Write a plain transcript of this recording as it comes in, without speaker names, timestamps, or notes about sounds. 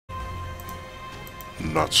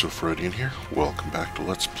Not so Freudian here. Welcome back to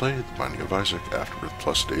Let's Play The Binding of Isaac Afterbirth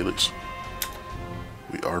Plus Dailies.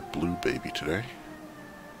 We are Blue Baby today.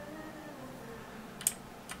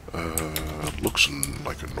 Looks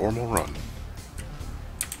like a normal run.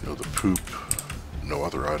 No the poop, no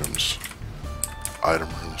other items, item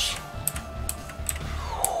rooms.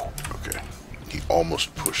 Okay, he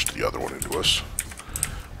almost pushed the other one into us,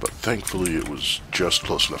 but thankfully it was just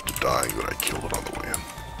close enough to dying that I killed it on the way in.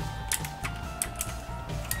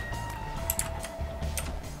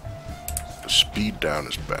 Speed down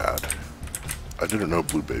is bad. I didn't know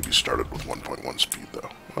Blue Baby started with 1.1 speed though.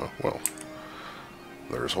 Oh, well,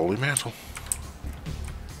 there's Holy Mantle,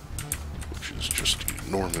 which is just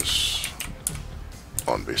enormous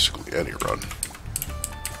on basically any run.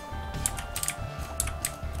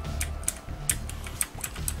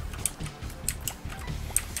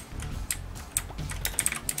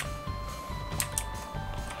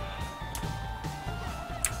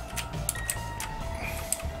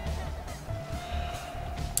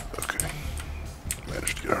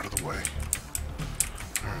 Out of the way.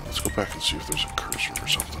 Alright, let's go back and see if there's a cursor or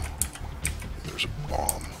something. There's a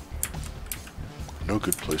bomb. No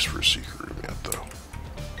good place for a secret room yet, though.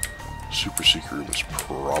 Super secret room is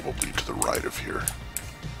probably to the right of here.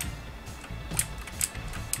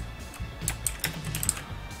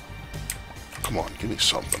 Come on, give me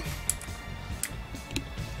something.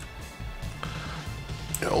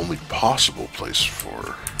 The only possible place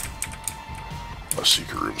for a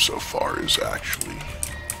secret room so far is actually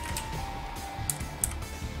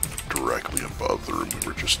directly above the room we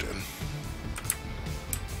were just in.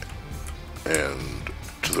 And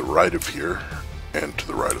to the right of here, and to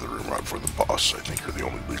the right of the room right before the boss, I think are the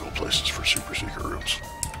only legal places for super secret rooms.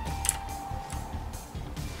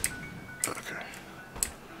 Okay.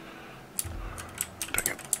 Dang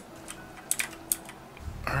it.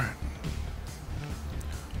 Alright.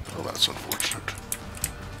 Well, that's unfortunate.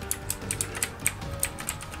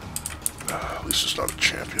 At least it's not a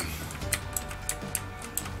champion.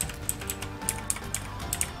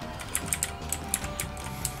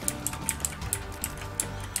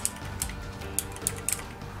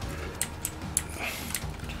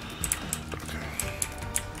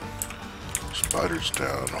 Spider's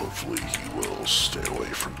down. Hopefully he will stay away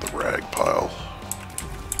from the rag pile.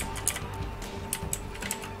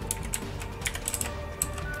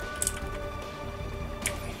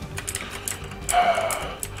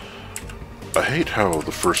 I hate how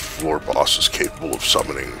the first floor boss is capable of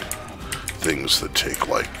summoning things that take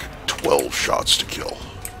like 12 shots to kill.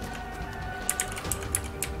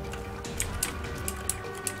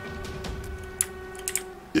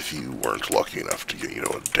 If you weren't lucky enough to get,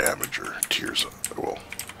 a damage or tears up, well,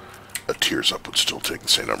 a tears up would still take the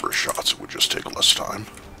same number of shots, it would just take less time.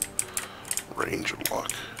 Range and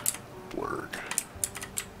luck. Blurg.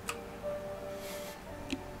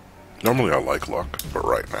 Normally I like luck, but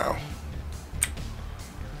right now,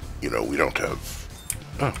 we don't have...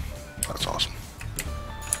 Oh, that's awesome.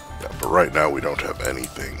 Yeah, but right now we don't have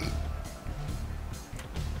anything,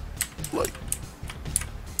 like,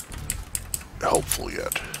 helpful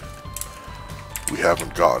yet. We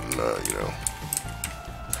haven't gotten,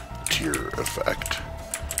 tier effect.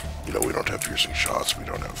 We don't have piercing shots, we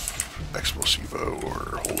don't have explosivo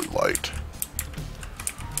or holy light.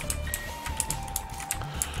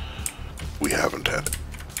 We haven't had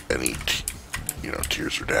any,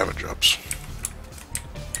 tears or damage ups.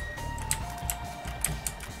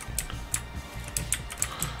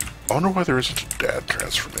 I wonder why there isn't a dad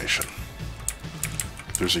transformation.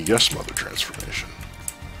 There's a Yes Mother transformation,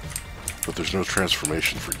 but there's no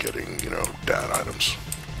transformation for getting, dad items.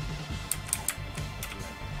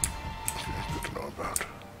 Okay, good to know about.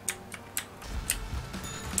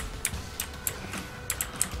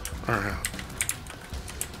 Alright.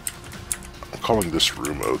 I'm calling this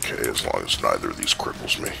room okay as long as neither of these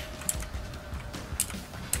cripples me.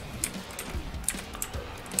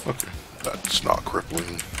 Okay, that's not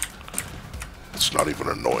crippling. It's not even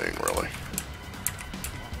annoying, really.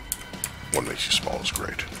 What makes you small is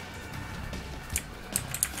great.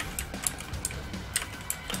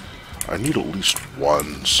 I need at least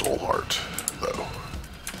one soul heart, though,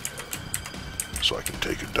 so I can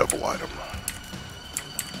take a devil item.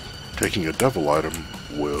 Taking a devil item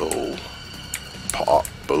will pop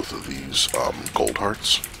both of these gold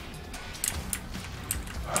hearts.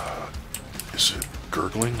 Is it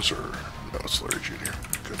Gurglings or... No, it's Larry Jr.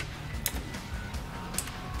 Good.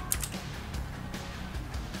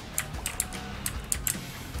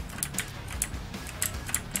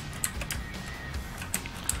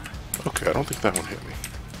 Okay, I don't think that one hit me.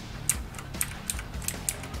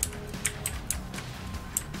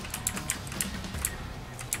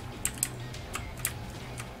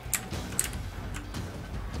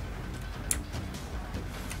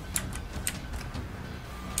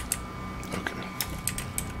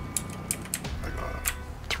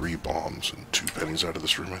 bombs and 2 pennies out of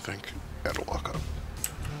this room, I think, and a lockup.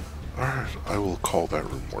 Alright, I will call that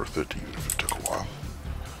room worth it, even if it took a while.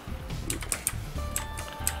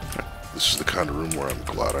 This is the kind of room where I'm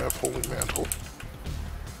glad I have Holy Mantle.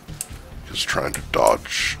 Because trying to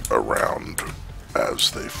dodge around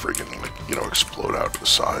as they friggin', like, you know, explode out to the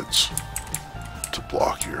sides to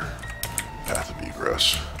block your path of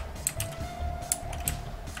egress.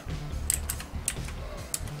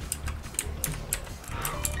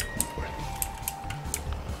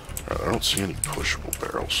 Alright, I don't see any pushable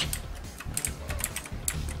barrels.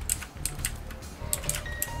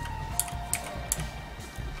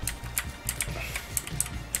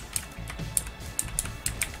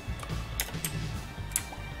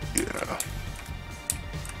 Yeah.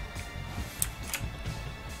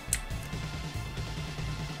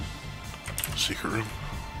 Secret room?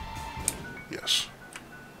 Yes.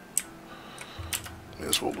 May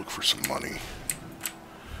as well look for some money.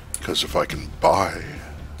 Because if I can buy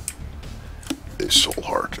a soul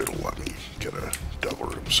heart, it'll let me get a devil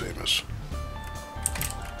room, same as,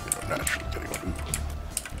 you know, naturally getting one.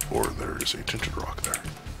 Ooh. Or there is a tinted rock there.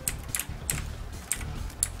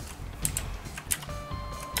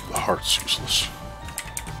 The heart's useless.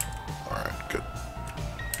 Alright, good.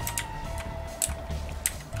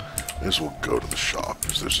 May as well go to the shop,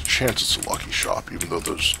 because there's a chance it's a lucky shop, even though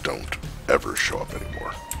those don't ever show up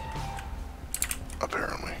anymore.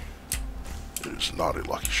 Apparently. It is not a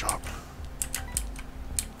lucky shop.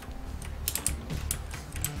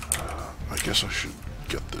 I guess I should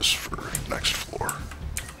get this for next floor.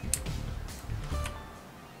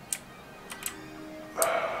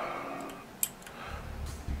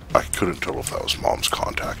 I couldn't tell if that was Mom's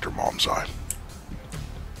contact or Mom's eye.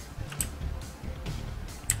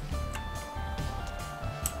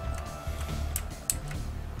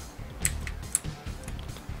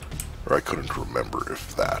 Or I couldn't remember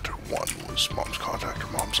if that one was Mom's contact or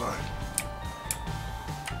Mom's eye.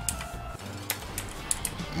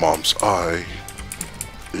 Mom's eye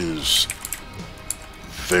is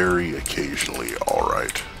very occasionally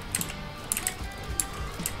alright.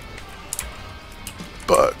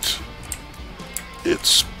 But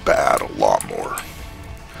it's bad a lot more.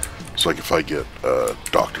 It's like if I get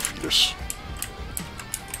Dr. Fetus,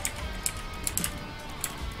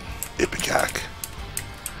 Ipecac,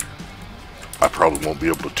 I probably won't be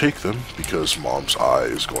able to take them because Mom's eye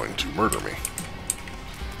is going to murder me.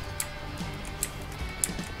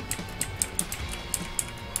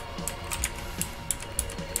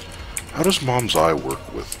 How does Mom's eye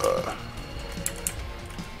work with,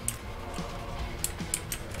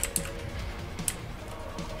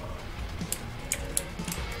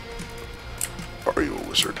 Are you a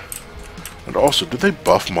wizard? And also, did they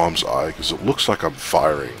buff Mom's eye? Because it looks like I'm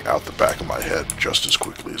firing out the back of my head just as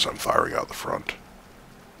quickly as I'm firing out the front.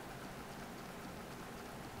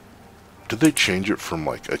 Did they change it from,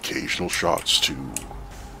 like, occasional shots to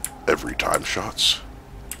every time shots?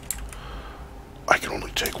 I can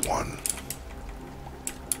only take one.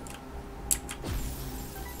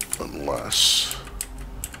 Unless...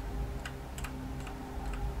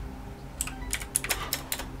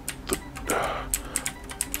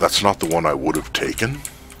 That's not the one I would have taken?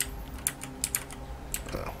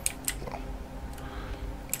 Oh, well.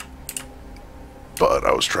 But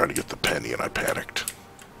I was trying to get the penny and I panicked.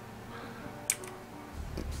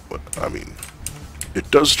 But, I mean, it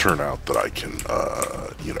does turn out that I can,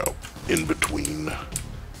 you know, in between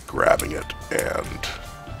grabbing it and,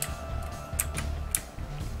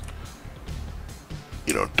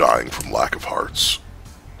 you know, dying from lack of hearts,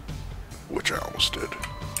 which I almost did,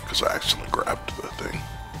 because I accidentally grabbed the thing.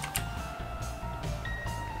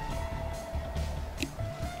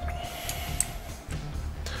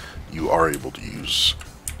 You are able to use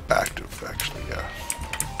active, actually, yeah.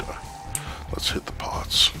 Let's hit the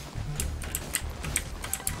pots.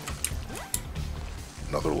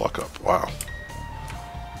 Another luck up, wow.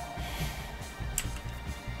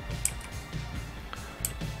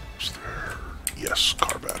 Is there... Yes,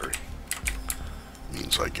 car battery.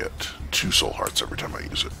 Means I get 2 soul hearts every time I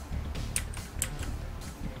use it.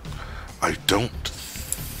 I don't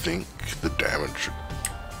think the damage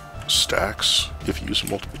stacks if you use it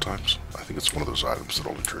multiple times. I think it's one of those items that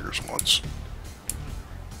only triggers once.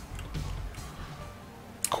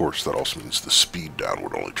 Of course, that also means the speed down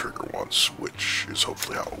would only trigger once, which is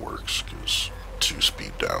hopefully how it works, because 2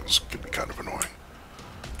 speed downs can be kind of annoying.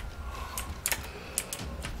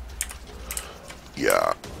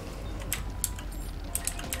 Yeah.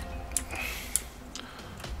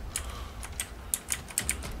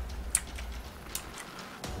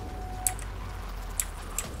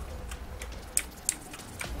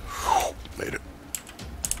 Made it.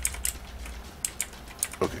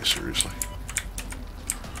 Okay, seriously.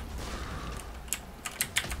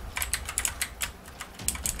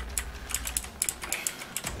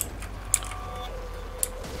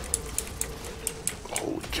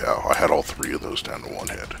 Holy cow, I had all three of those down to one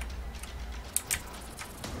hit.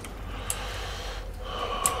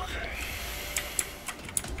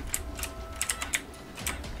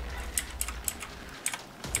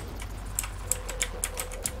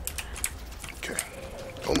 Okay.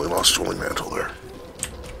 Only lost Holy Mantle there.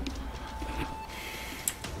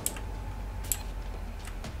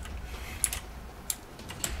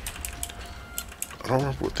 I don't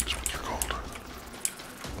remember what these ones are called.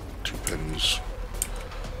 2 pennies.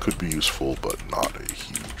 Could be useful, but not a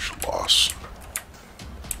huge loss.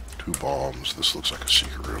 2 bombs. This looks like a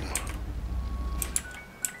secret room.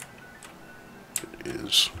 It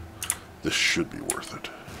is. This should be worth it.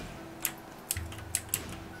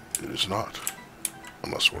 It is not.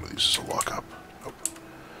 Unless one of these is a lockup. Nope.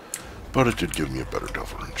 But it did give me a better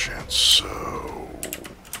Devil Rune chance, so...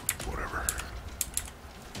 whatever.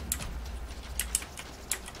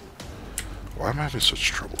 Why am I having such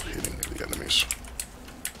trouble hitting the enemies?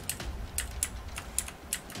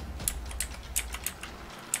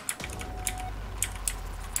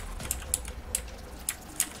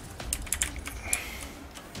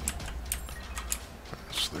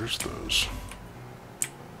 So there's those.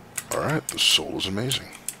 Alright, the soul is amazing.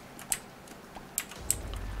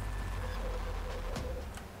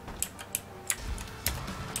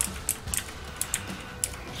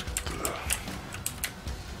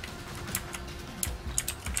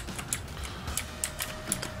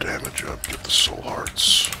 Damage up, get the soul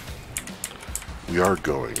hearts. We are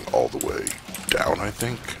going all the way down, I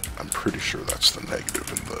think. I'm pretty sure that's the negative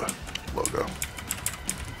in the logo.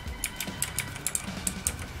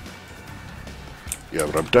 Yeah,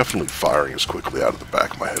 but I'm definitely firing as quickly out of the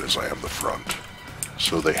back of my head as I am the front.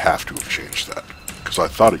 So they have to have changed that. Because I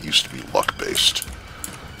thought it used to be luck-based.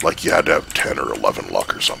 Like you had to have 10 or 11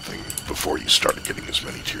 luck or something before you started getting as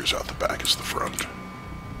many tears out the back as the front.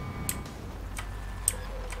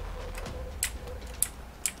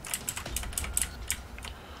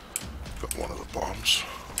 Got one of the bombs.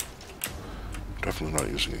 Definitely not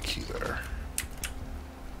using a key there.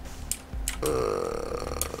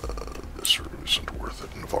 This room isn't worth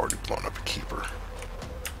it, and I've already blown up a keeper.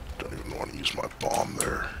 Don't even want to use my bomb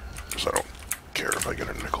there, because I don't care if I get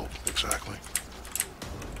a nickel, exactly.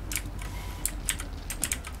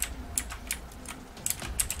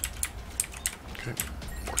 Okay,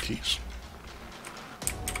 more keys.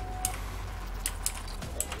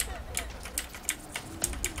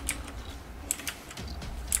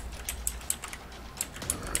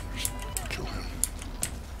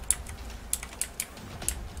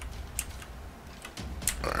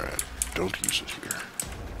 Don't use it here.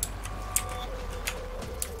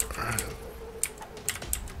 Alright.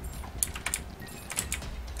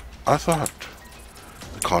 I thought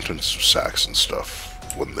the contents of sacks and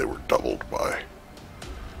stuff, when they were doubled by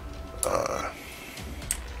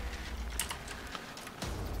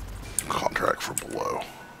contract from below.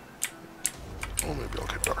 Well, maybe I'll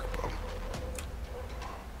get dark bone.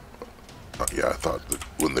 Yeah, I thought that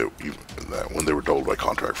when they were doubled by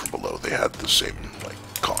contract from below, they had the same like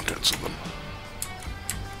contents in them.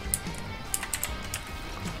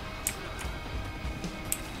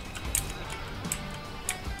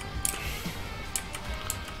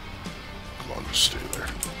 Come on, just stay there.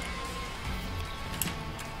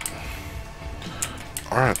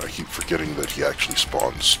 Alright, I keep forgetting that he actually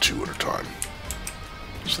spawns 2 at a time.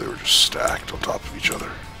 So they were just stacked on top of each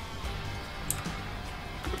other.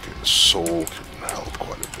 Okay, the soul can help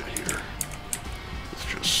quite a bit here. With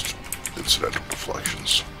just incidental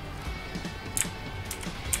deflections.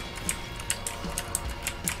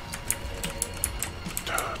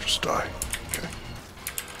 Just die. Okay.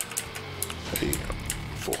 Hey, I'm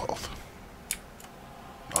full health.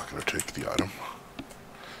 Not gonna take the item.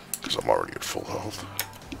 Because I'm already at full health.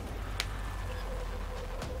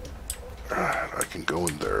 Alright, I can go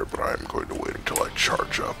in there, but I'm going to wait until I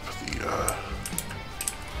charge up the,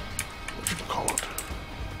 whatchamacallit?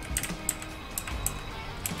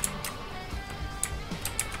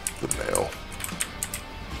 The nail.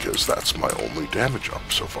 Because that's my only damage up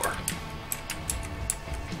so far.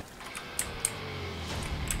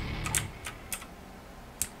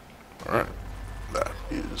 Alright, that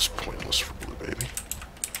is pointless for Blue Baby.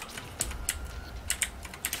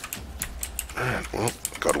 And, well,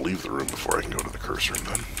 I gotta leave the room before I can go to the curse room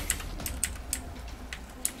then.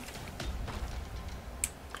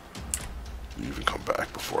 Leave and come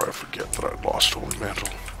back before I forget that I lost Holy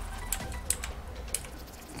Mantle.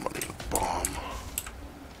 Money in the bomb.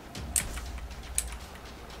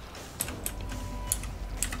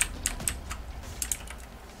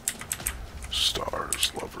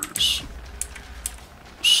 Surface lovers.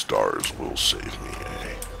 Stars will save me,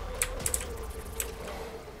 eh?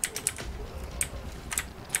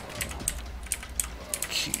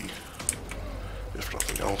 Key. If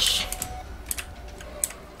nothing else.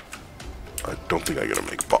 I don't think I gotta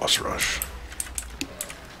make boss rush.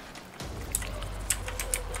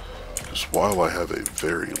 Because while I have a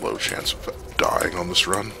very low chance of dying on this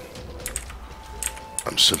run,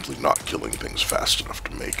 I'm simply not killing things fast enough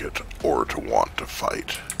to make it, or to want to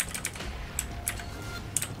fight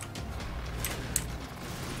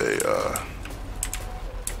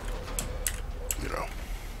you know,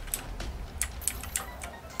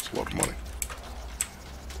 it's a lot of money.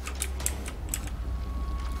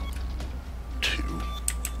 2.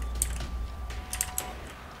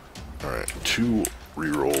 Alright, 2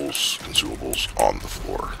 rerolls, consumables on the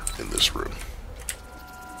floor in this room.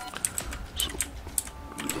 So,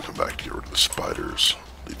 leave and come back to get rid of the spiders.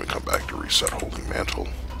 Leave and come back to reset Holy Mantle.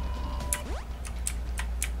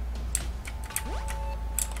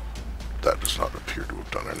 That does not appear to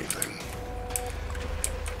have done anything.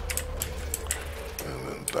 And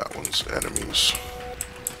then that one's enemies.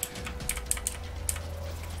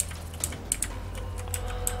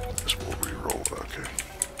 This will reroll, okay.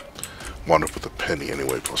 Wound up with a penny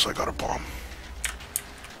anyway, plus I got a bomb.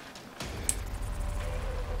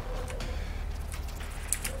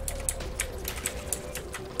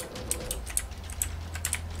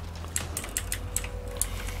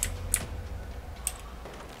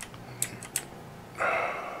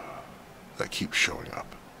 That keeps showing up.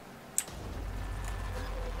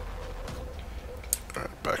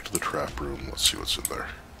 Alright, back to the trap room. Let's see what's in there.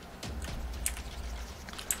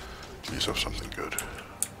 Please have something good.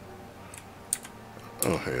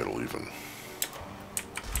 Oh, hey, it'll even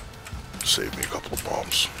save me a couple of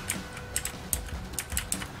bombs.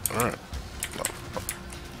 Alright. Not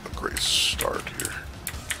a great start here.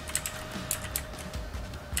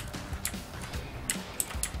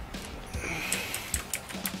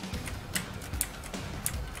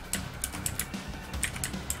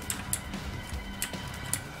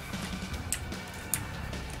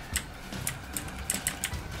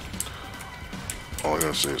 All I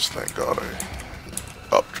gotta say is thank God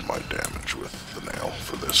I upped my damage with the nail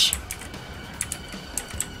for this.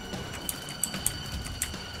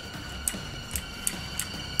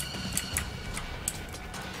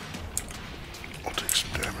 I'll take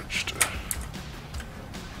some damage to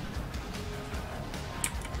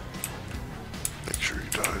make sure he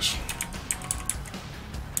dies.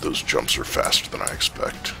 Those jumps are faster than I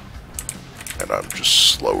expect, and I'm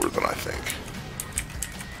just slower than I think.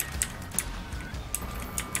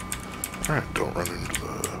 Alright, don't run into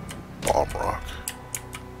the bomb rock.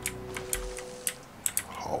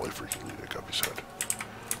 Holly for healing a guppy's head.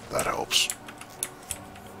 That helps.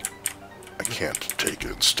 I can't take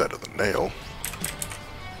it instead of the nail.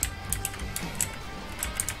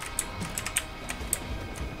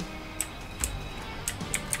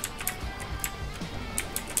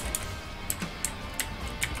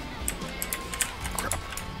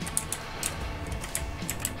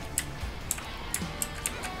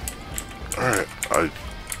 Alright, I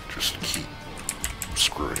just keep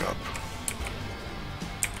screwing up.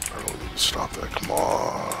 I really need to stop that. Come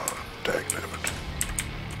on. Dagnabbit.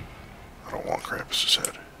 I don't want Krampus's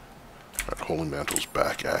head. Alright, Holy Mantle's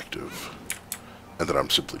back active. And then I'm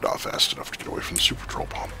simply not fast enough to get away from the Super Troll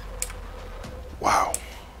Bomb. Wow.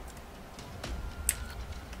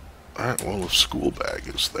 Alright, well, if School Bag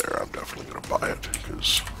is there, I'm definitely going to buy it,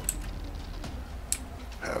 because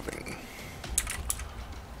having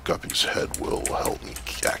Guppy's head will help me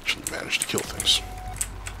actually manage to kill things.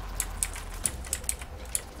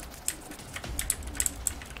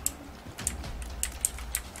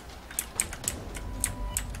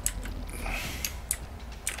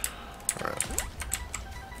 Alright.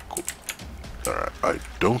 Cool. Alright, I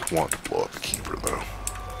don't want to blow up the Keeper, though.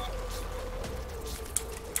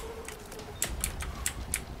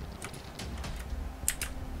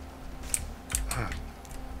 Alright.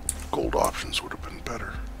 Gold options would have been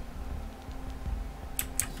better.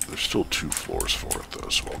 There's still 2 floors for it, though,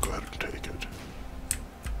 so I'll go ahead and take it.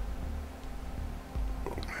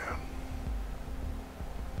 Oh, man.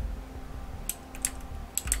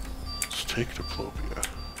 Let's take Diplopia.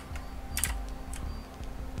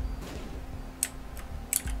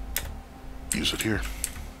 Use it here.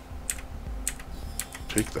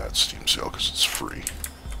 Take that Steam Sale, because it's free.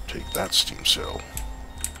 Take that Steam Sale.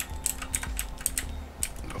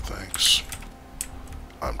 No thanks.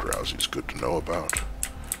 I'm Drowsy is good to know about.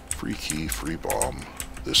 Free key, free bomb.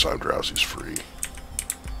 This I'm Drowsy's free.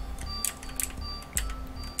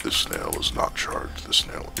 This nail is not charged. This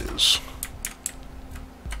nail is.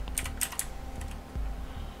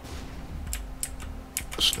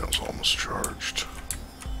 This nail's almost charged.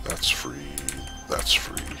 That's free. That's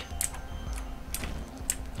free.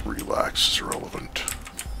 Relax is irrelevant.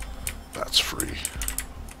 That's free.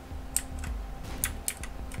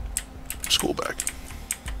 School bag.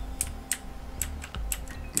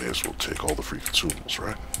 May as well take all the free consumables,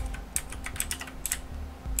 right?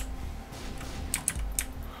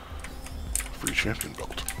 Free champion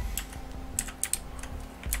belt.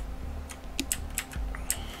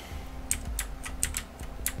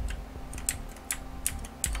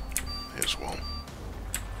 May as well.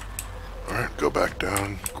 Alright, go back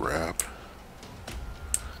down, grab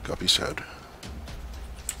Guppy's head.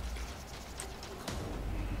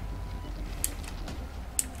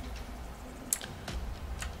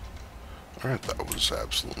 Alright, that was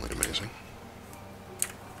absolutely amazing.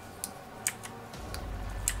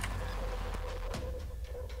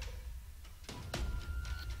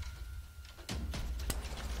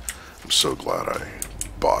 I'm so glad I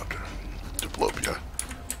bought Diplopia.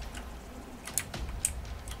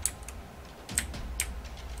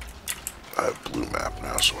 I have blue map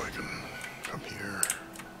now, so I can come here.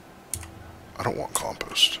 I don't want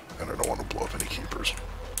compost, and I don't want to blow up any keepers.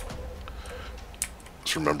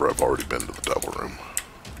 Just remember, I've already been to the devil room.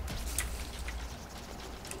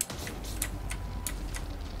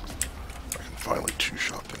 I can finally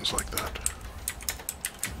two-shot things like that.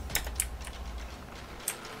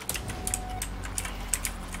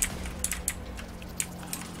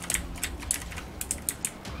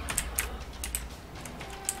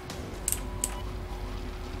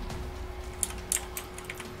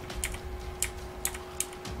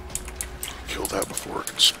 Kill that before it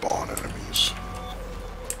can spawn enemies.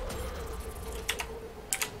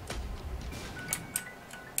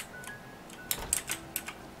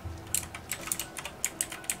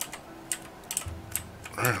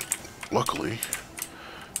 Alright, luckily,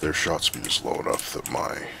 their shot speed is low enough that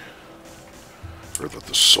that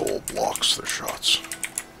the soul blocks their shots.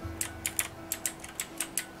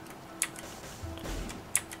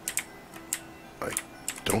 I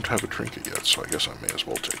don't have a trinket yet, so I guess I may as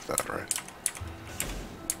well take that, right?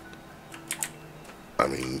 I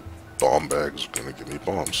mean, bomb bag's gonna give me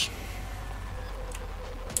bombs.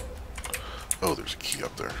 Oh, there's a key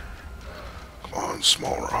up there. Come on,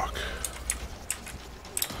 small rock.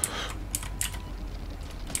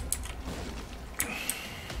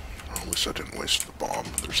 Well, at least I didn't waste the bomb.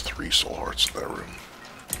 There's 3 soul hearts in that room.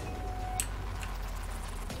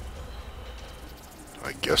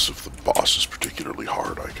 I guess if the boss is particularly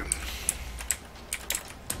hard, I can...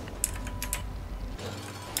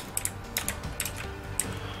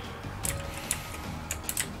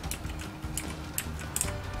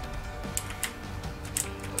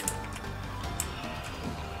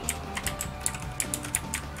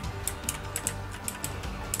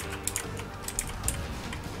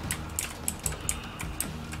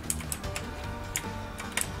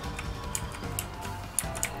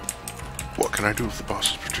 What can I do if the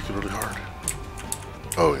boss is particularly hard?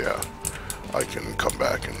 Oh yeah, I can come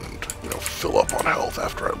back and, fill up on health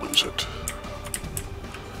after I lose it.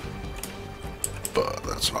 But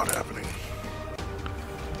that's not happening.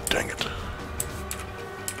 Dang it.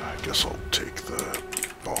 I guess I'll take the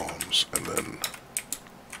bombs, and then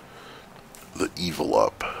the evil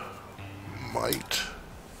up might...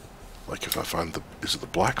 Like if I find the... Is it the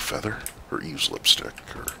black feather? Or Eve's lipstick?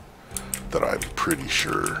 Or that I'm pretty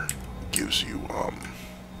sure... gives you,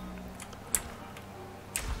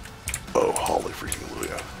 oh, holy freaking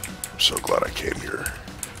hallelujah. I'm so glad I came here,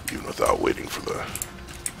 even without waiting for the,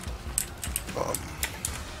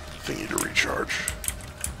 thingy to recharge.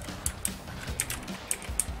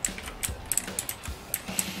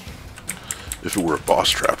 If it were a boss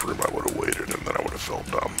trap room, I would have waited, and then I would have felt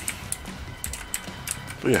dumb.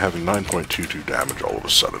 But yeah, having 9.22 damage all of a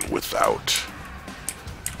sudden without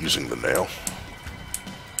using the nail.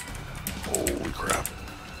 Holy crap.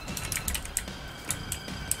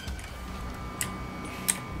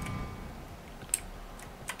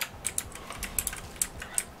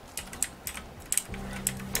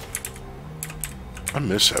 I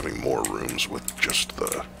miss having more rooms with just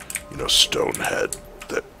the, stone head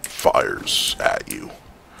that fires at you,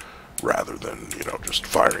 rather than, just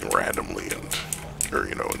firing randomly and, or,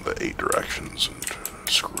 in the 8 directions and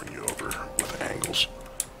screwing you over with angles.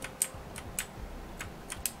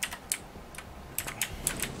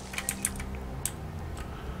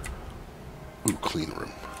 Ooh, clean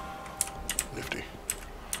room. Nifty.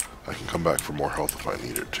 I can come back for more health if I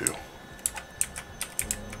need it too.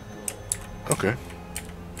 Okay.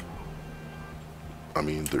 I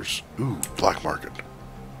mean, there's... Ooh, black market.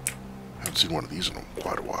 Haven't seen one of these in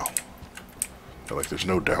quite a while. But, there's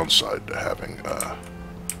no downside to having,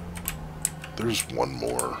 There's one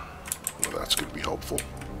more. Well, that's going to be helpful.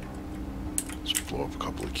 Let's blow up a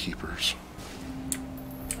couple of keepers.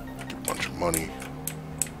 Get a bunch of money.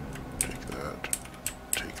 Take that.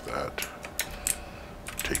 Take that.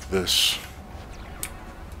 Take this.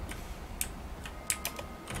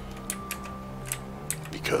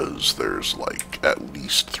 Because there's like at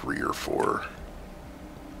least 3 or 4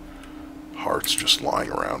 hearts just lying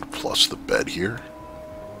around, plus the bed here.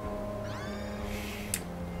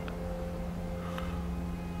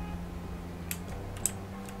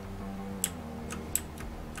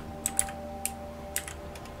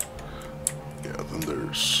 Yeah, then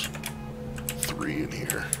there's 3 in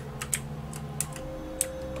here.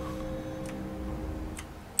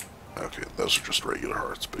 Okay, those are just regular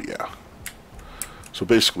hearts, but yeah. So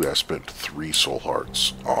basically I spent 3 soul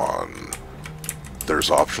hearts on there's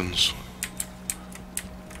options,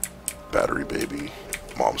 battery baby,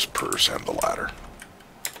 mom's purse, and the ladder.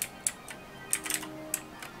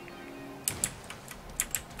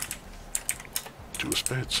 Two of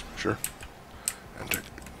spades, sure. And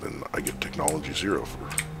then I get technology 0 for...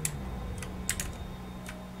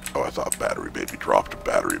 Oh, I thought battery baby dropped a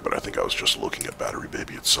battery, but I think I was just looking at battery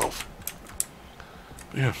baby itself.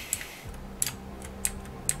 But yeah.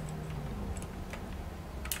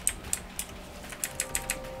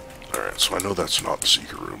 So I know that's not the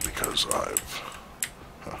secret room because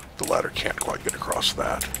the ladder can't quite get across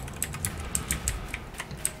that.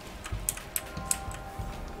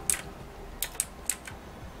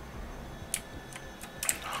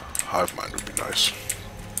 Hive mind would be nice.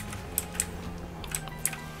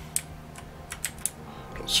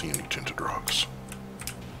 Don't see any tinted rocks.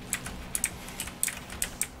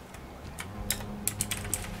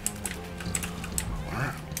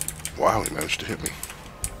 Alright. Wow, he managed to hit me.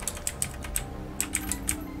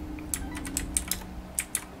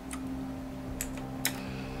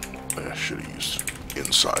 I should have used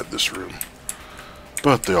inside this room.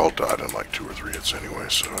 But they all died in like 2 or 3 hits anyway,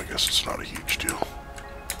 so I guess it's not a huge deal.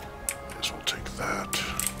 May as well take that.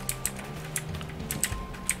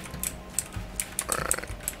 Alright.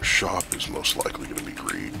 Shop is most likely going to be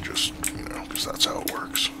greed, just, you know, because that's how it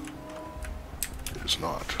works. It is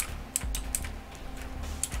not.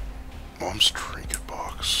 Mom's trinket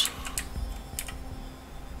box.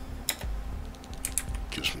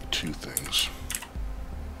 Gives me 2 things.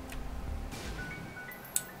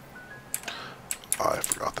 I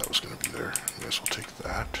forgot that was going to be there. May as well take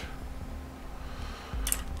that.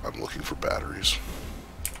 I'm looking for batteries.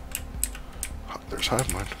 There's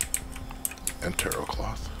hive mind. And tarot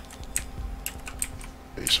cloth.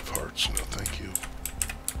 Ace of hearts. No, thank you.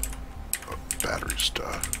 Oh, batteries,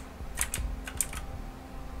 duh.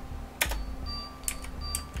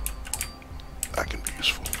 That can be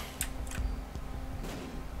useful.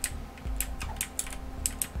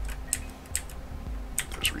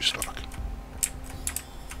 There's restock.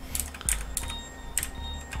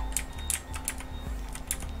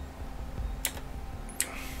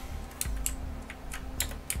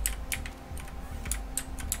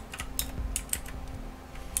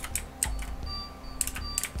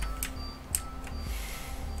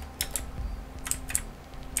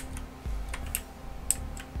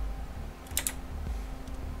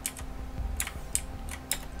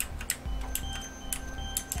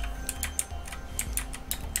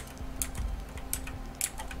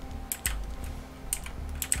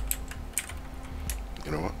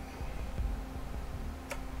 You know what?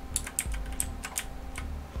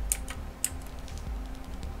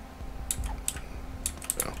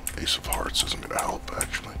 No, Ace of Hearts isn't going to help,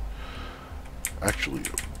 actually. Actually,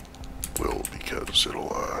 it will, because it'll,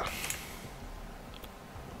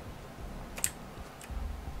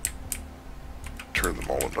 turn them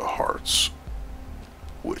all into hearts,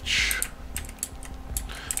 which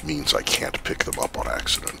means I can't pick them up on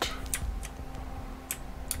accident.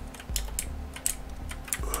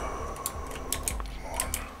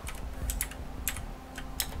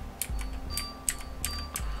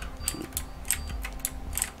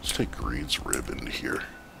 Take Greed's rib into here,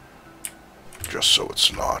 just so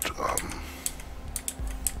it's not,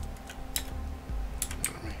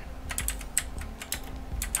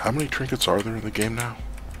 how many trinkets are there in the game now?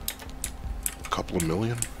 A couple of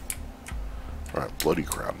million? Alright, Bloody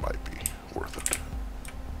Crown might be worth it.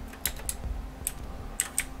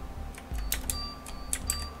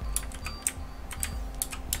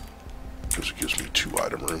 Because it gives me 2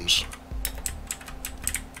 item rooms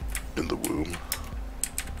in the womb.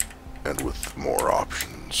 And with more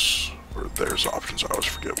options, or there's options, I always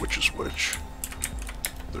forget which is which.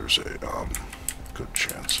 There's a good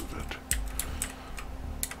chance of it.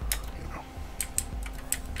 You know.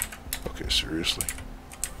 Okay, seriously.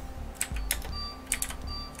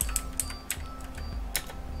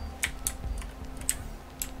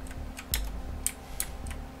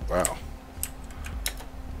 Wow.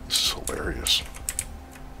 This is hilarious.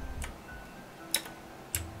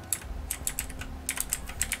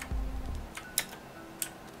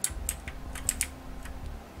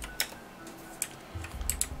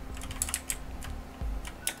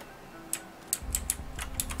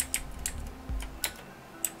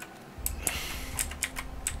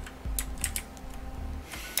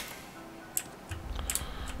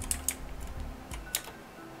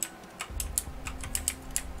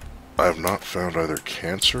 I have not found either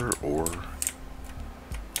cancer or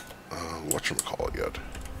whatchamacallit yet.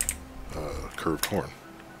 Curved horn.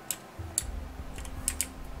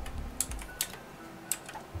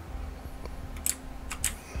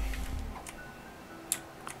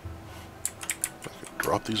 Okay,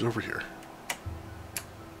 drop these over here.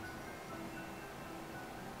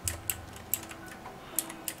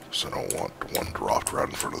 So I don't want one dropped right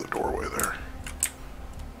in front of the doorway there.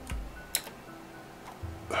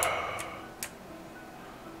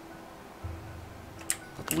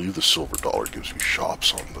 I believe the silver dollar gives you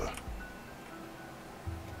shops on the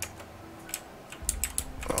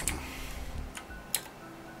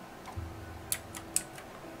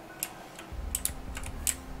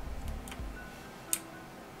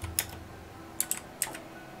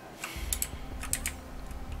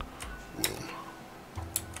womb.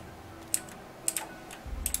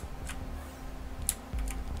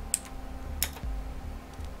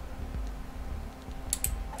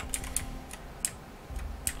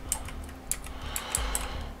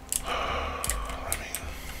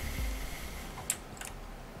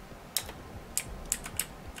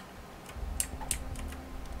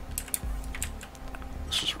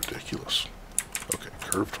 This is ridiculous. Okay,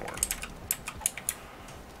 curved horn.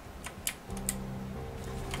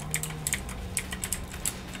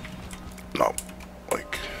 No,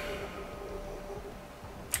 like,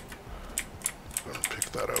 I'm gonna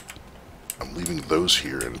pick that up. I'm leaving those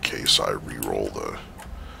here in case I re-roll the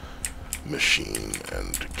machine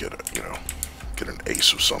and get a, get an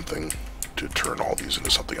ace of something to turn all these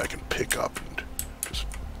into something I can pick up and just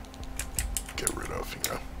get rid of,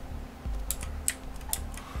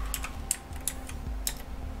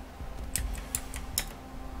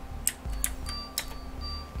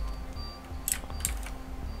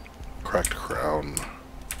 Cracked crown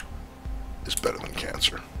is better than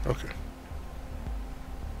cancer. Okay.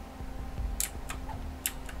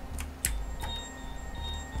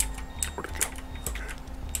 Where'd it go? Okay.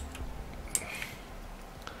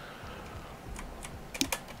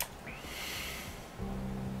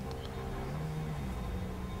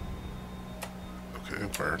 Okay,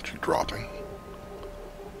 why aren't you dropping?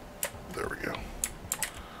 There we go.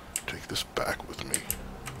 Take this back with me.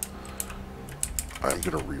 I'm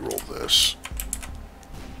gonna re-roll this.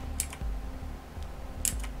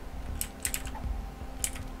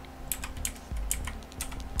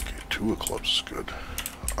 Okay, 2 of clubs is good.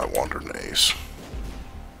 I want an ace.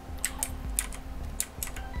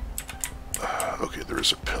 Okay, there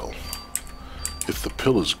is a pill. If the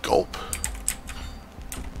pill is gulp...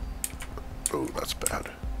 Oh, that's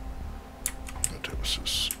bad.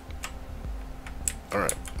 Antithesis.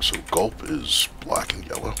 Alright, so gulp is black and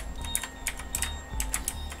yellow.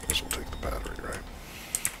 This will take the battery, right?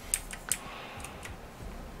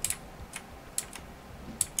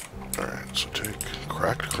 Alright, so take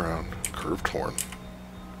cracked crown, curved horn,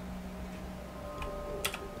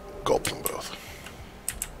 gulp them both.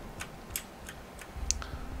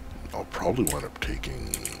 I'll probably wind up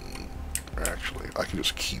taking... Actually, I can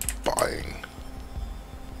just keep buying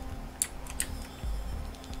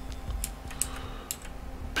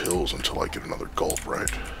pills until I get another gulp,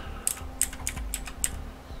 right?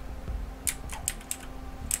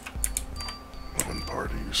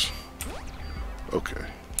 Parties. Okay,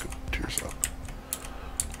 good. Tears up.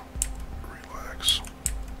 Relax.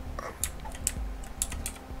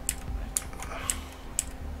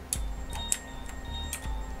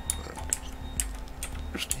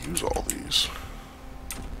 Just use all these.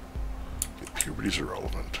 Okay, puberty's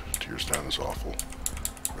irrelevant. Tears down is awful.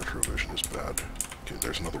 Retrovision is bad. Okay,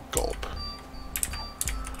 there's another gulp.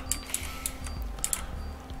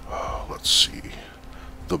 Let's see.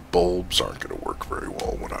 The bulbs aren't going to work very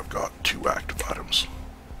well when I've got 2 active items.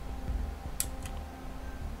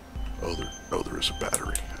 Oh, there is a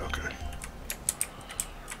battery. Okay.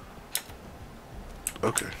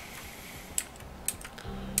 Okay.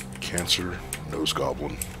 Cancer, nose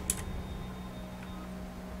goblin.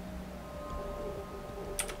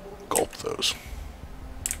 Gulp those.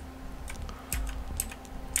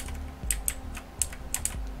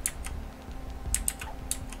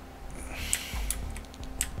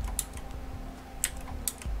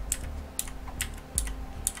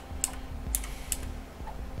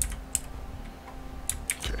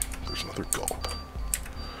 another gulp.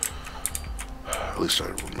 At least I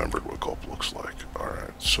remembered what gulp looks like.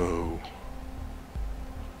 Alright, so...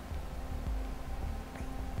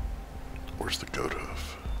 where's the goat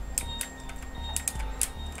hoof?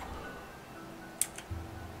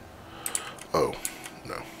 Oh,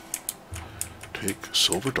 no. Take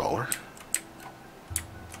silver dollar.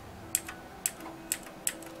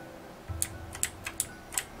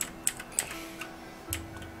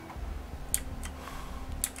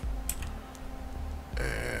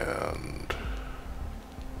 And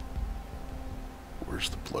where's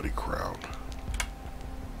the bloody crown?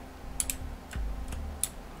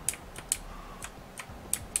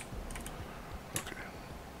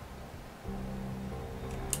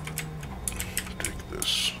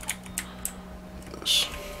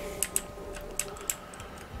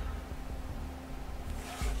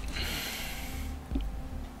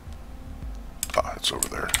 It's over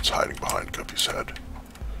there. It's hiding behind Guppy's head.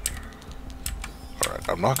 Alright,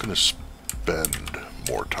 I'm not going to spend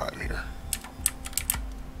more time here.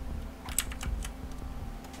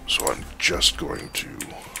 So I'm just going to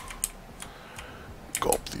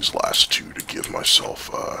gulp these last two to give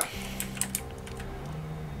myself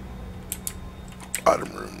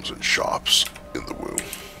item rooms and shops in the woo.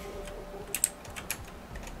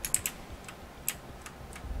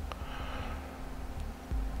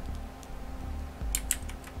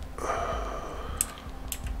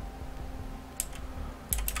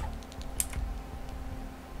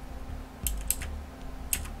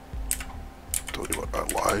 Tell you what,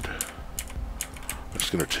 I lied. I'm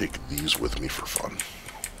just gonna take these with me for fun.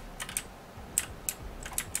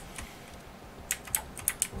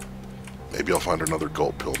 Maybe I'll find another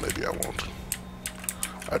gulp pill, maybe I won't.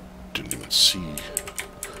 I didn't even see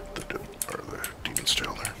the demon's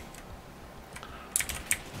tail there.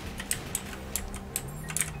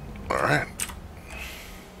 Alright.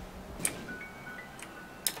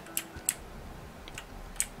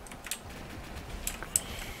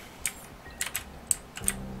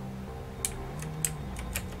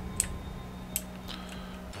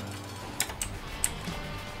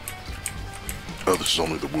 Oh, this is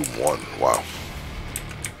only the womb 1. Wow.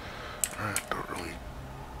 Alright, don't really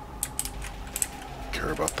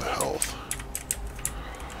care about the health.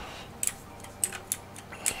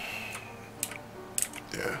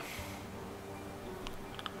 Yeah.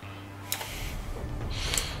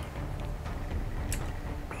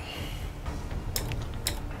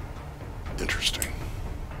 Interesting.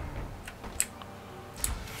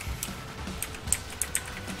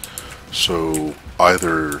 So,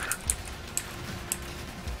 either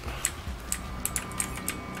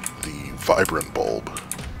the vibrant bulb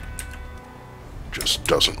just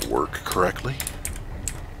doesn't work correctly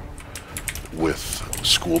with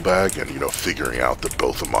school bag and, you know, figuring out that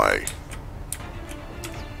both of my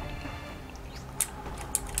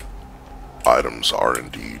items are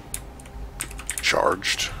indeed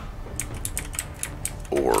charged,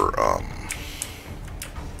 or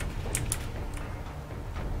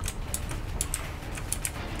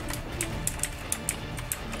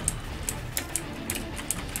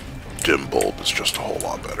dim bulb is just a whole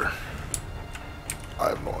lot better. I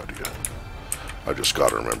have no idea. I just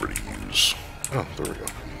gotta remember to use... oh, there we go.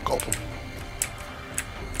 Gulp him.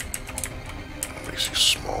 What makes you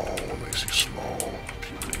small? What makes you small?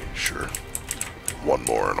 Puberty, sure. One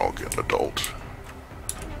more and I'll get an adult.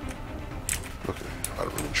 Okay, I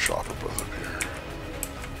don't really shop are both up here.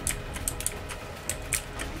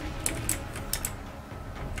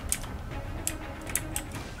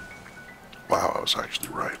 Wow, I was actually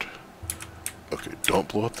right. Okay, don't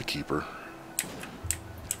blow up the keeper.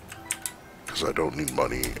 Because I don't need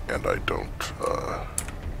money, and I don't,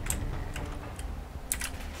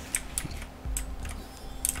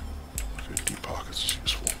 okay, deep pockets is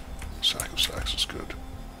useful. Sack of sacks is good.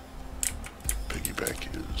 Piggy bank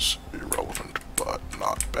is irrelevant, but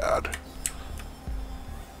not bad.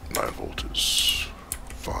 9 volt is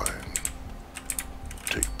fine.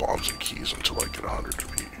 Take bombs and keys until I get 100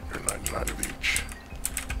 of each, or 99 of each.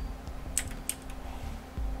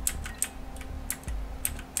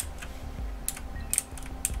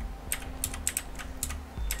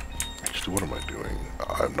 Actually, what am I doing?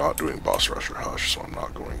 I'm not doing boss rush or hush, so I'm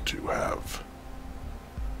not going to have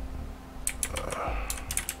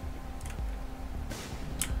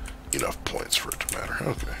enough points for it to matter.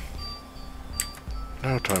 Okay.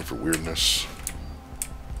 Now time for weirdness.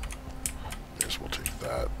 May as well take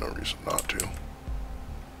that. No reason not to.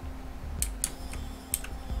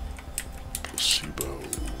 Placebo.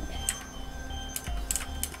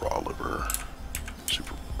 Raw liver.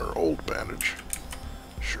 Super or old bandage.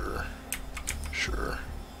 Sure. Sure.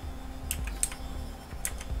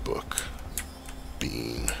 Book.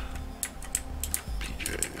 bean,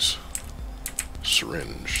 PJs,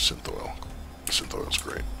 syringe, synth oil. Synth oil's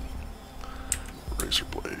great. Razor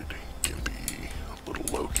blade, Gimpy,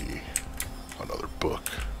 little Loki, another book.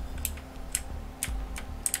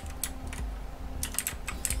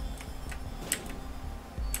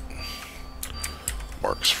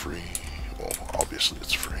 Mark's free. Well, obviously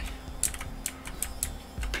it's free.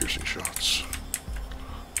 Piercing shots.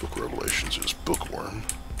 Book Revelations is bookworm.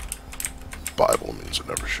 Bible means it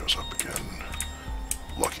never shows up again.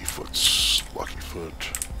 Lucky Foot.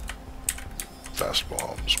 Fast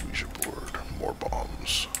bombs, Ouija board, more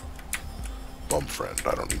bombs. Bum friend,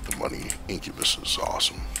 I don't need the money. Incubus is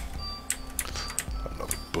awesome.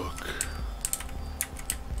 Another book.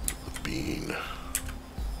 The bean.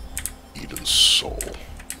 Eden's soul.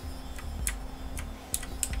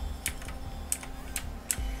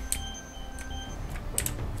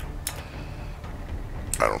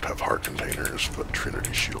 I don't have heart containers, but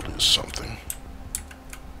Trinity Shield is something.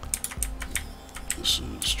 This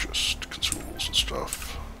is just consumables and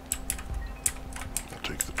stuff. I'll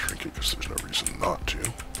take the trinket because there's no reason not to.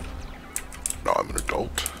 Now I'm an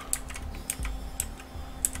adult.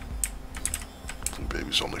 Blue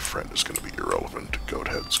Baby's only friend is going to be irrelevant.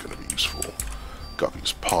 Goathead's going to be useful.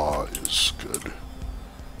 Guppy's Paw is good.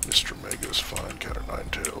 Mr. Mega is fine. Cat of Nine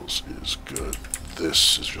Tails is good.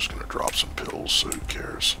 This is just going to drop some pills, so who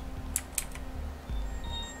cares?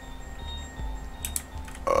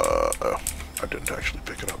 I didn't actually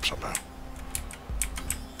pick it up somehow.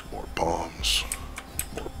 More bombs.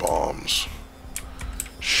 More bombs.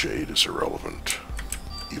 Shade is irrelevant.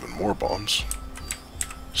 Even more bombs.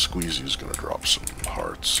 Squeezy is going to drop some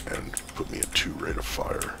hearts and put me at 2 rate of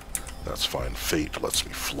fire. That's fine. Fate lets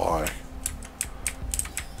me fly.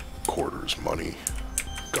 Quarters, money.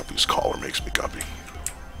 Guppy's collar makes me guppy.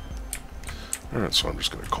 Alright, so I'm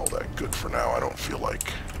just going to call that good for now. I don't feel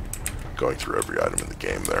like going through every item in the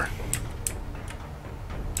game there.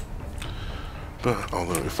 But,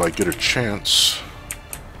 although if I get a chance,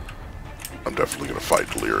 I'm definitely going to fight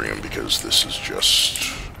Delirium because this is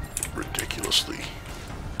just ridiculously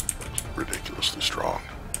strong.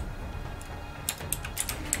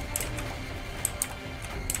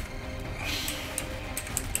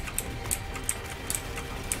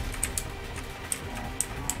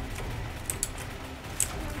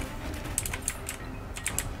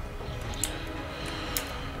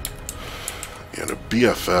 And a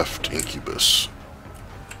BFF'd Incubus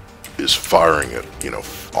is firing at,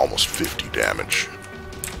 almost 50 damage.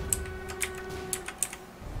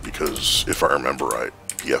 Because, if I remember right,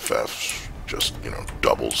 BFF just,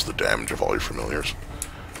 doubles the damage of all your familiars.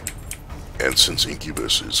 And since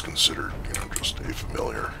Incubus is considered, just a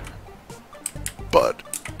familiar, but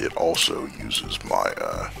it also uses my,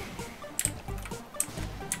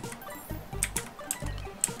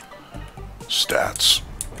 stats.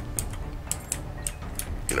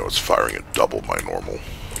 It's firing at double my normal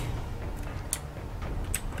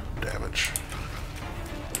damage.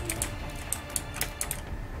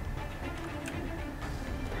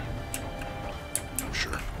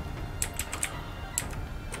 Sure.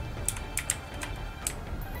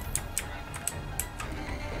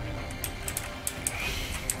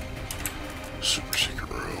 Super secret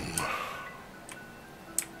room.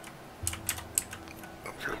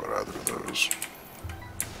 Don't care about either of those.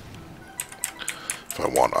 If I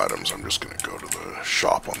want items, I'm just going to go to the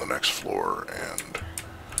shop on the next floor and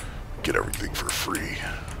get everything for free.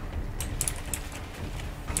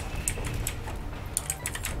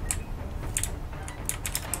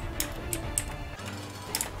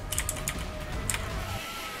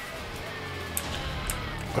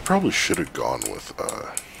 I probably should have gone with,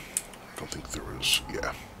 I don't think there was,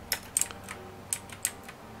 yeah.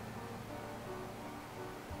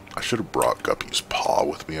 I should have brought Guppy's Paw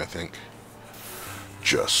with me, I think.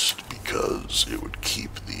 Just because it would keep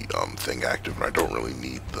the thing active, and I don't really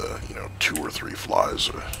need the 2 or 3 flies,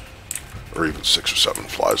 or even 6 or 7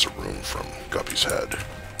 flies a room from Guppy's head.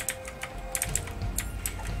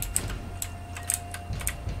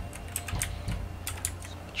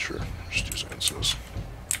 Sure, just use Ensos.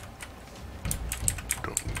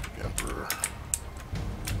 Don't need the Emperor.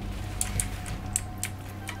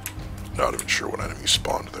 Not even sure what enemy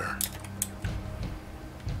spawned there.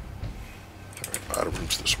 Item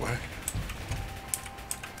rooms this way.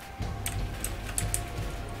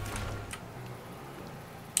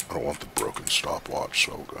 I don't want the broken stopwatch,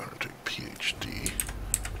 so I'll go ahead and take PhD,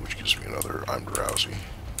 which gives me another I'm drowsy.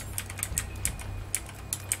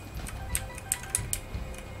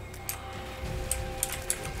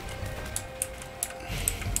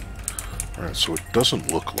 Alright, so it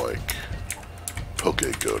doesn't look like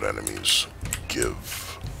Poke Goat enemies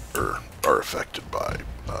give or are affected by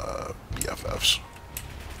BFFs.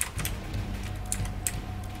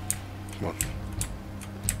 Come on.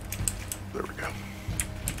 There we go.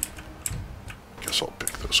 Guess I'll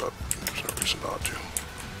pick those up. There's no reason not to.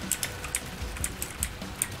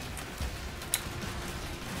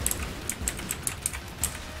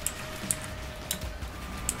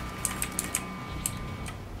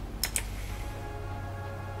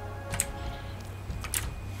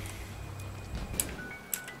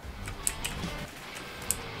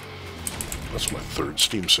 That's my third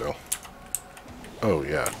Steam sale. Oh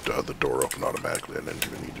yeah, the door opened automatically. I didn't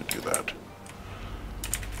even need to do that.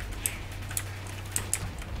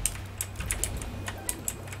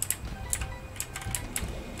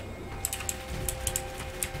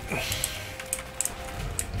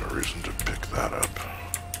 No reason to pick that up.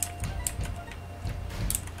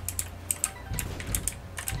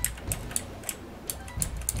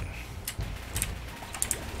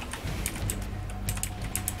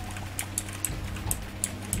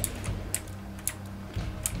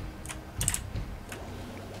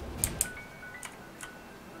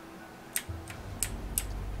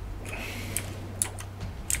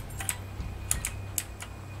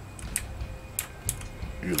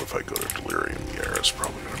 Even if I go to Delirium, the air is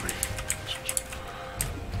probably going to be...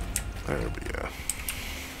 But yeah.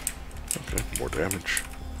 Okay, more damage.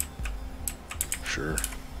 Sure.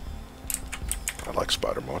 I like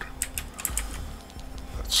spider mod.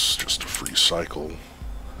 That's just a free cycle.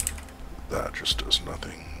 That just does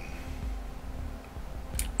nothing.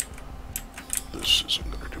 This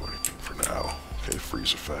isn't going to do anything for now. Okay,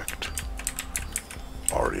 freeze effect.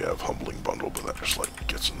 Already have Humbling Bundle, but that just like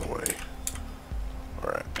gets in the way.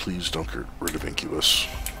 Alright, please don't get rid of Incubus.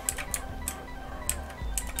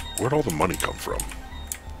 Where'd all the money come from?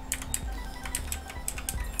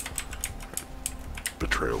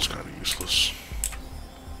 Betrayal's kind of useless.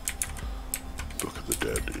 Book of the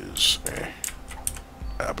Dead is eh.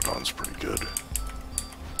 Abaddon's pretty good.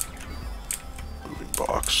 Moving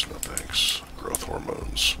Box, no thanks. Growth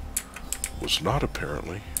Hormones was not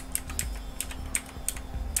apparently.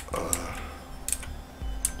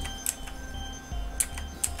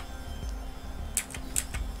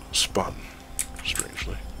 Spun,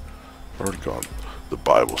 strangely. I've already gone the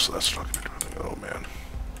Bible, so that's not going to do anything. Oh man.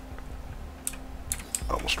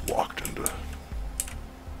 I almost walked into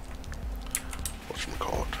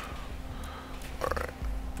whatchamacallit. Alright.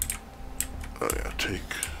 Oh yeah, take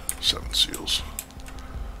 7 seals.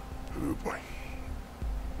 Ooh boy.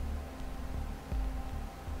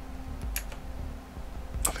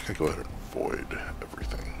 I think I go ahead and void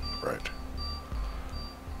everything, right?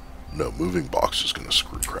 No, moving box is going to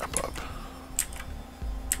screw crap up.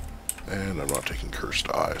 And I'm not taking Cursed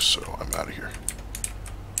Eyes, so I'm out of here.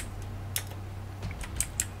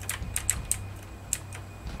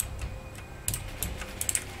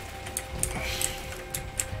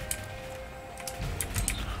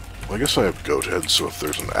 Well, I guess I have Goat Head, so if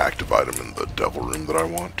there's an active item in the Devil Room that I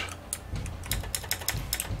want,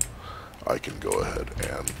 I can go ahead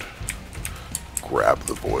and grab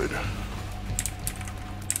the Void.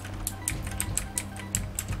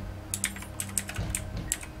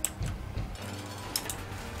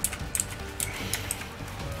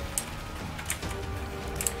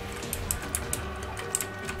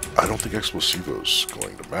 I don't think Explosivo's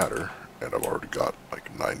going to matter, and I've already got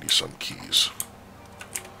like 90 some keys.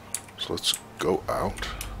 So let's go out,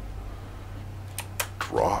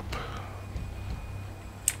 drop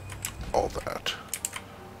all that,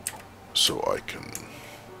 so I can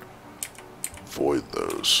void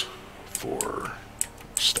those for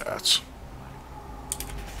stats.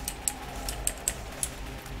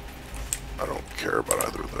 I don't care about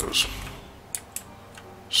either of those.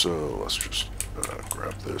 So let's just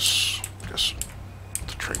grab this. I guess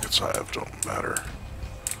the trinkets I have don't matter.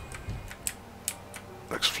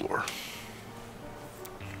 Next floor.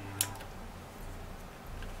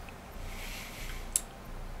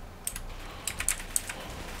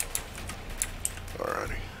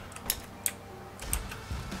 Alrighty.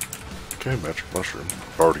 Okay, Magic Mushroom.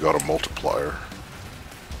 I've already got a multiplier,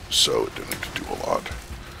 so it didn't do a lot.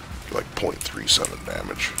 Like 0.37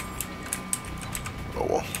 damage. Oh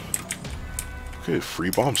well. Okay, free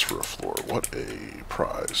bombs for a floor. What a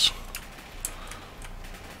prize.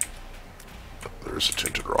 There's a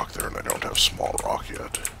tinted rock there, and I don't have small rock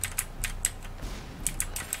yet.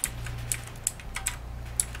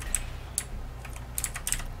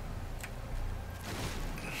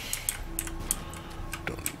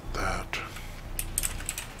 Don't need that.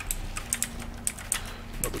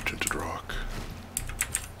 Another tinted rock.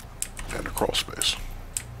 And a crawl space.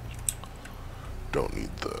 Don't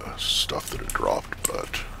need the stuff that it dropped,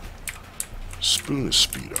 but spoon is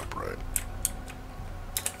speed up, right?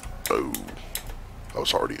 Oh, I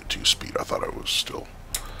was already at 2 speed. I thought I was still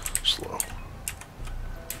slow.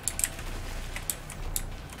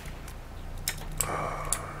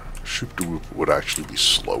 Shoop de Whoop would actually be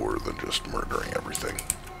slower than just murdering everything,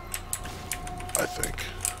 I think.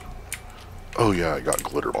 Oh yeah, I got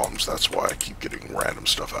glitter bombs. That's why I keep getting random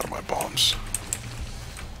stuff out of my bombs.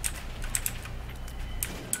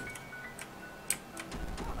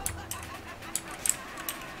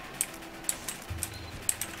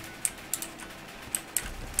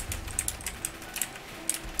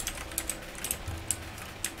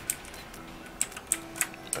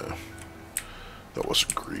 That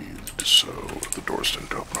wasn't grieved, so the doors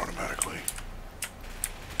didn't open automatically.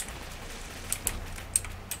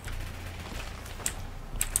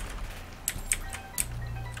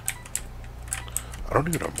 I don't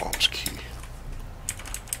even have Mom's key.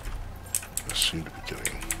 I seem to be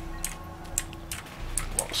getting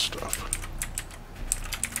a lot of stuff.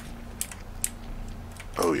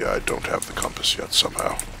 Oh yeah, I don't have the compass yet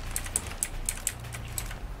somehow.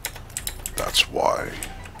 That's why.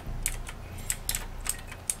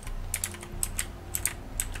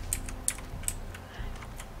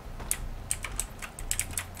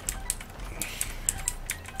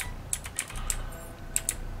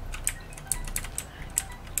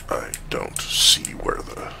 I don't see where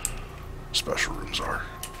the special rooms are.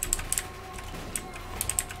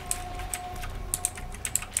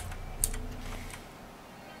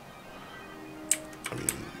 I mean,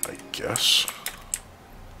 I guess.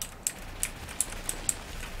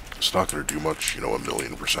 It's not going to do much, you know,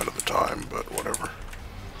 1,000,000% of the time, but whatever.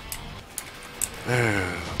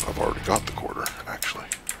 And I've already got the quarter, actually.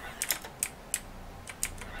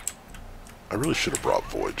 I really should have brought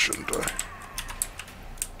Void, shouldn't I?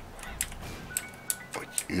 Like,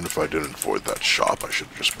 even if I didn't void that shop, I should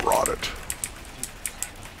have just brought it.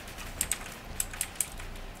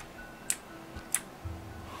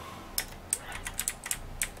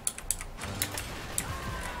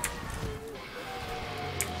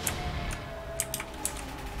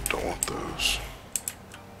 Don't want those.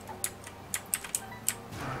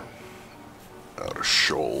 Out of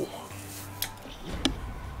shoal.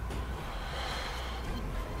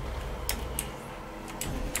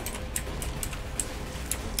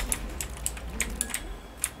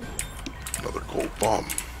 Another gold bomb.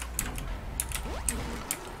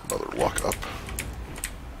 Another luck up.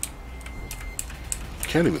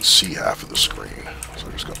 Can't even see half of the screen, so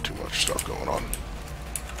I just got too much stuff going on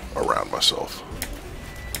around myself.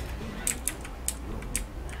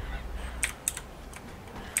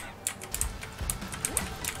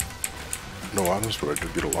 No items, but I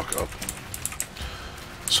did get a luck up.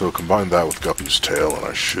 So combine that with Guppy's tail, and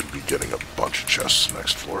I should be getting a bunch of chests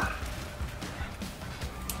next floor.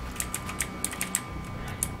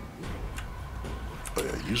 Oh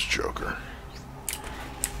yeah, use Joker.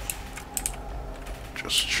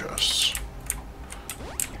 Just chests.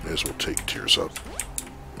 May as well take Tears Up.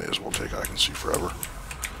 May as well take I Can See Forever.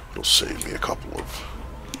 It'll save me a couple of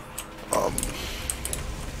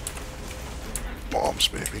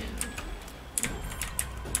bombs, maybe.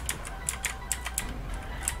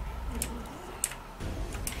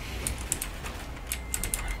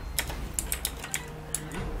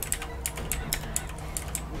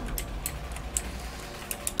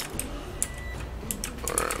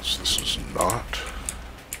 This is not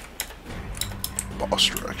boss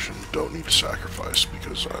direction. Don't need to sacrifice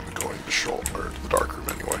because I'm going to Shoal, or to the dark room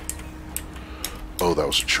anyway. Oh, that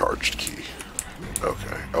was a charged key.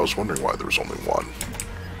 Okay, I was wondering why there was only one.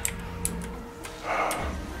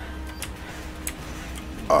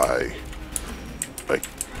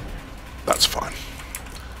 That's fine.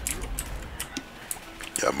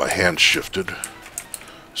 Yeah, my hand shifted,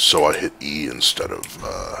 so I hit E instead of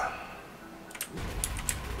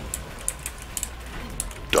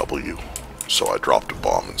W, so I dropped a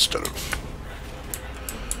bomb instead of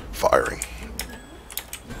firing.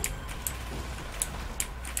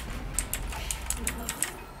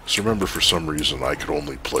 So remember, for some reason, I could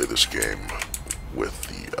only play this game with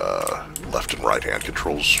the left and right hand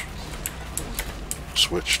controls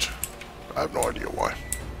switched. I have no idea why.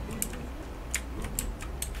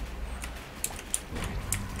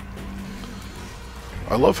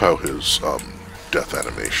 I love how his death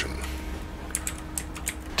animation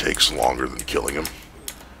takes longer than killing him.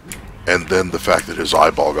 And then the fact that his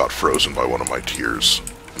eyeball got frozen by one of my tears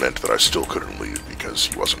meant that I still couldn't leave because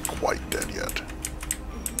he wasn't quite dead yet.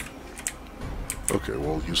 Okay,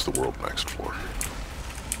 we'll use the world next floor.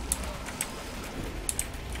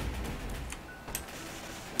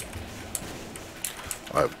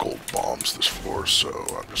 I have gold bombs this floor, so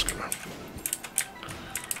I'm just gonna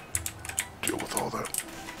deal with all that.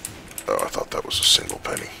 Oh, I thought that was a single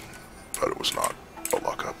penny, but it was not a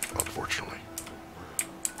luck up, unfortunately.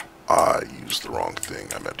 I used the wrong thing.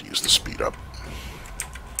 I meant to use the speed up.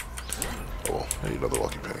 Oh well, hey, another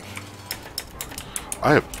lucky penny.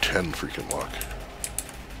 I have 10 freaking luck.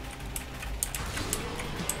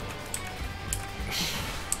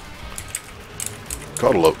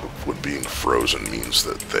 Gotta love when being frozen means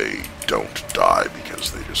that they don't die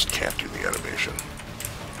because they just can't do the animation.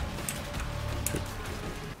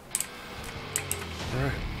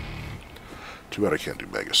 Alright. Too bad I can't do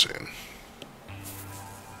Mega Saiyan.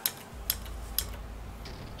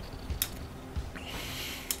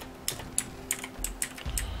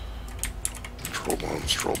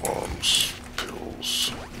 Troll bombs,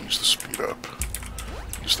 pills, use the speed up,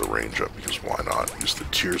 use the range up because why not, use the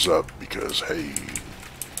tears up because hey,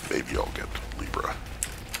 maybe I'll get Libra.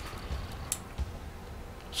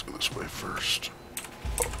 Let's go this way first.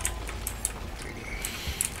 Oh.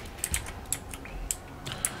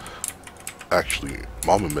 Actually,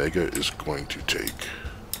 Mama Mega is going to take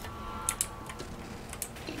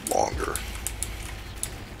longer.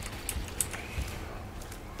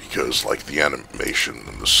 Because, like, the animation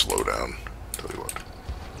and the slowdown, tell you what.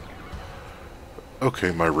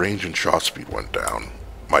 Okay, my range and shot speed went down.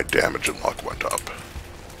 My damage and luck went up.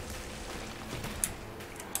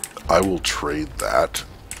 I will trade that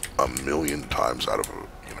 1,000,000 times out of,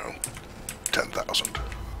 10,000.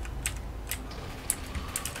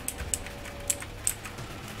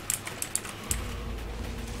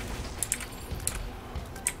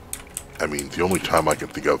 I mean, the only time I can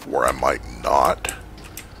think of where I might not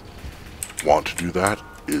want to do that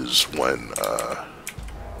is when,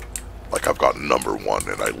 like I've got number 1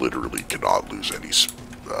 and I literally cannot lose any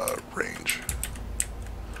range.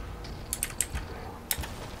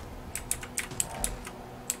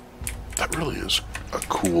 That really is a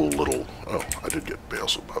cool little, oh, I did get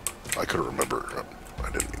Beelzebub. I couldn't remember, I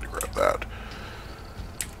didn't mean to grab that.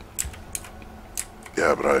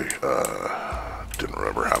 Yeah, but I didn't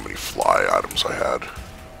remember how many fly items I had.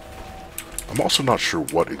 I'm also not sure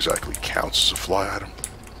what exactly counts as a fly item.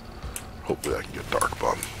 Hopefully I can get Dark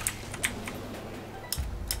Bum.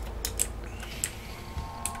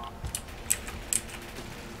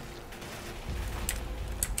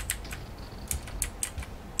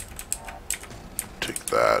 Take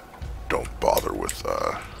that. Don't bother with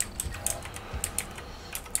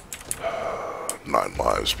 9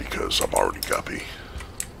 lives because I'm already guppy.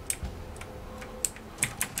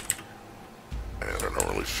 And I don't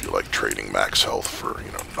really feel like trading max health for,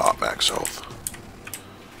 not max health.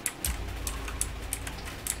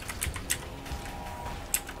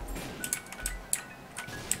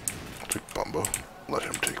 I'll take Bumbo. Let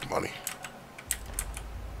him take money.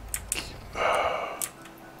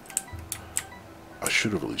 I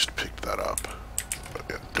should have at least picked that up. But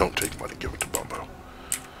yeah, don't take money, give it to Bumbo.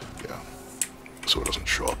 Yeah. So it doesn't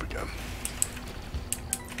show up again.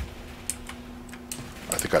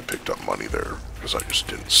 I think I picked up money there because I just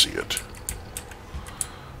didn't see it.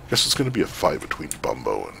 Guess it's going to be a fight between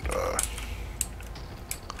Bumbo and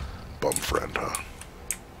Bumfriend, huh?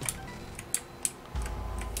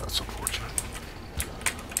 That's unfortunate.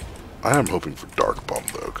 I am hoping for Dark Bum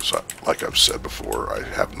though, because like I've said before, I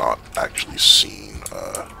have not actually seen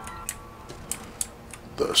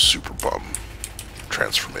the Super Bum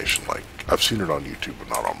transformation. Like, I've seen it on YouTube, but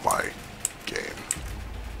not on my game.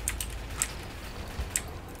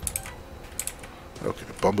 Okay,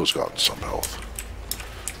 Bumbo's gotten some health.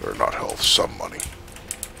 Or not health, some money.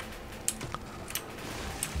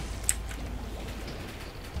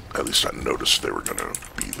 At least I noticed they were gonna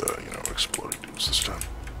be the, exploding dudes this time.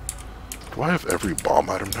 Do I have every bomb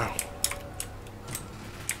item now?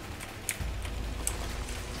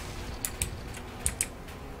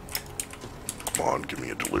 Come on, give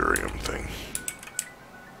me a delirium thing.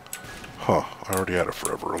 Huh, I already had a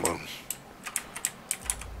Forever Alone.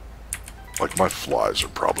 Like, my flies are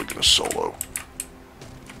probably gonna solo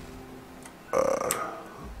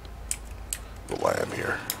the lamb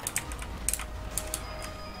here.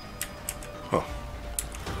 Huh.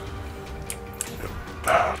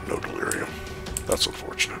 Yep. No delirium. That's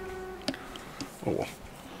unfortunate. Oh well.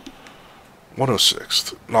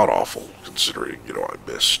 106th. Not awful, considering, I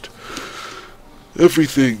missed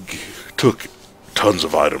everything. Took tons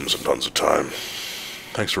of items and tons of time.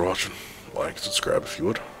 Thanks for watching. Like, subscribe if you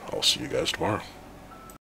would. I'll see you guys tomorrow.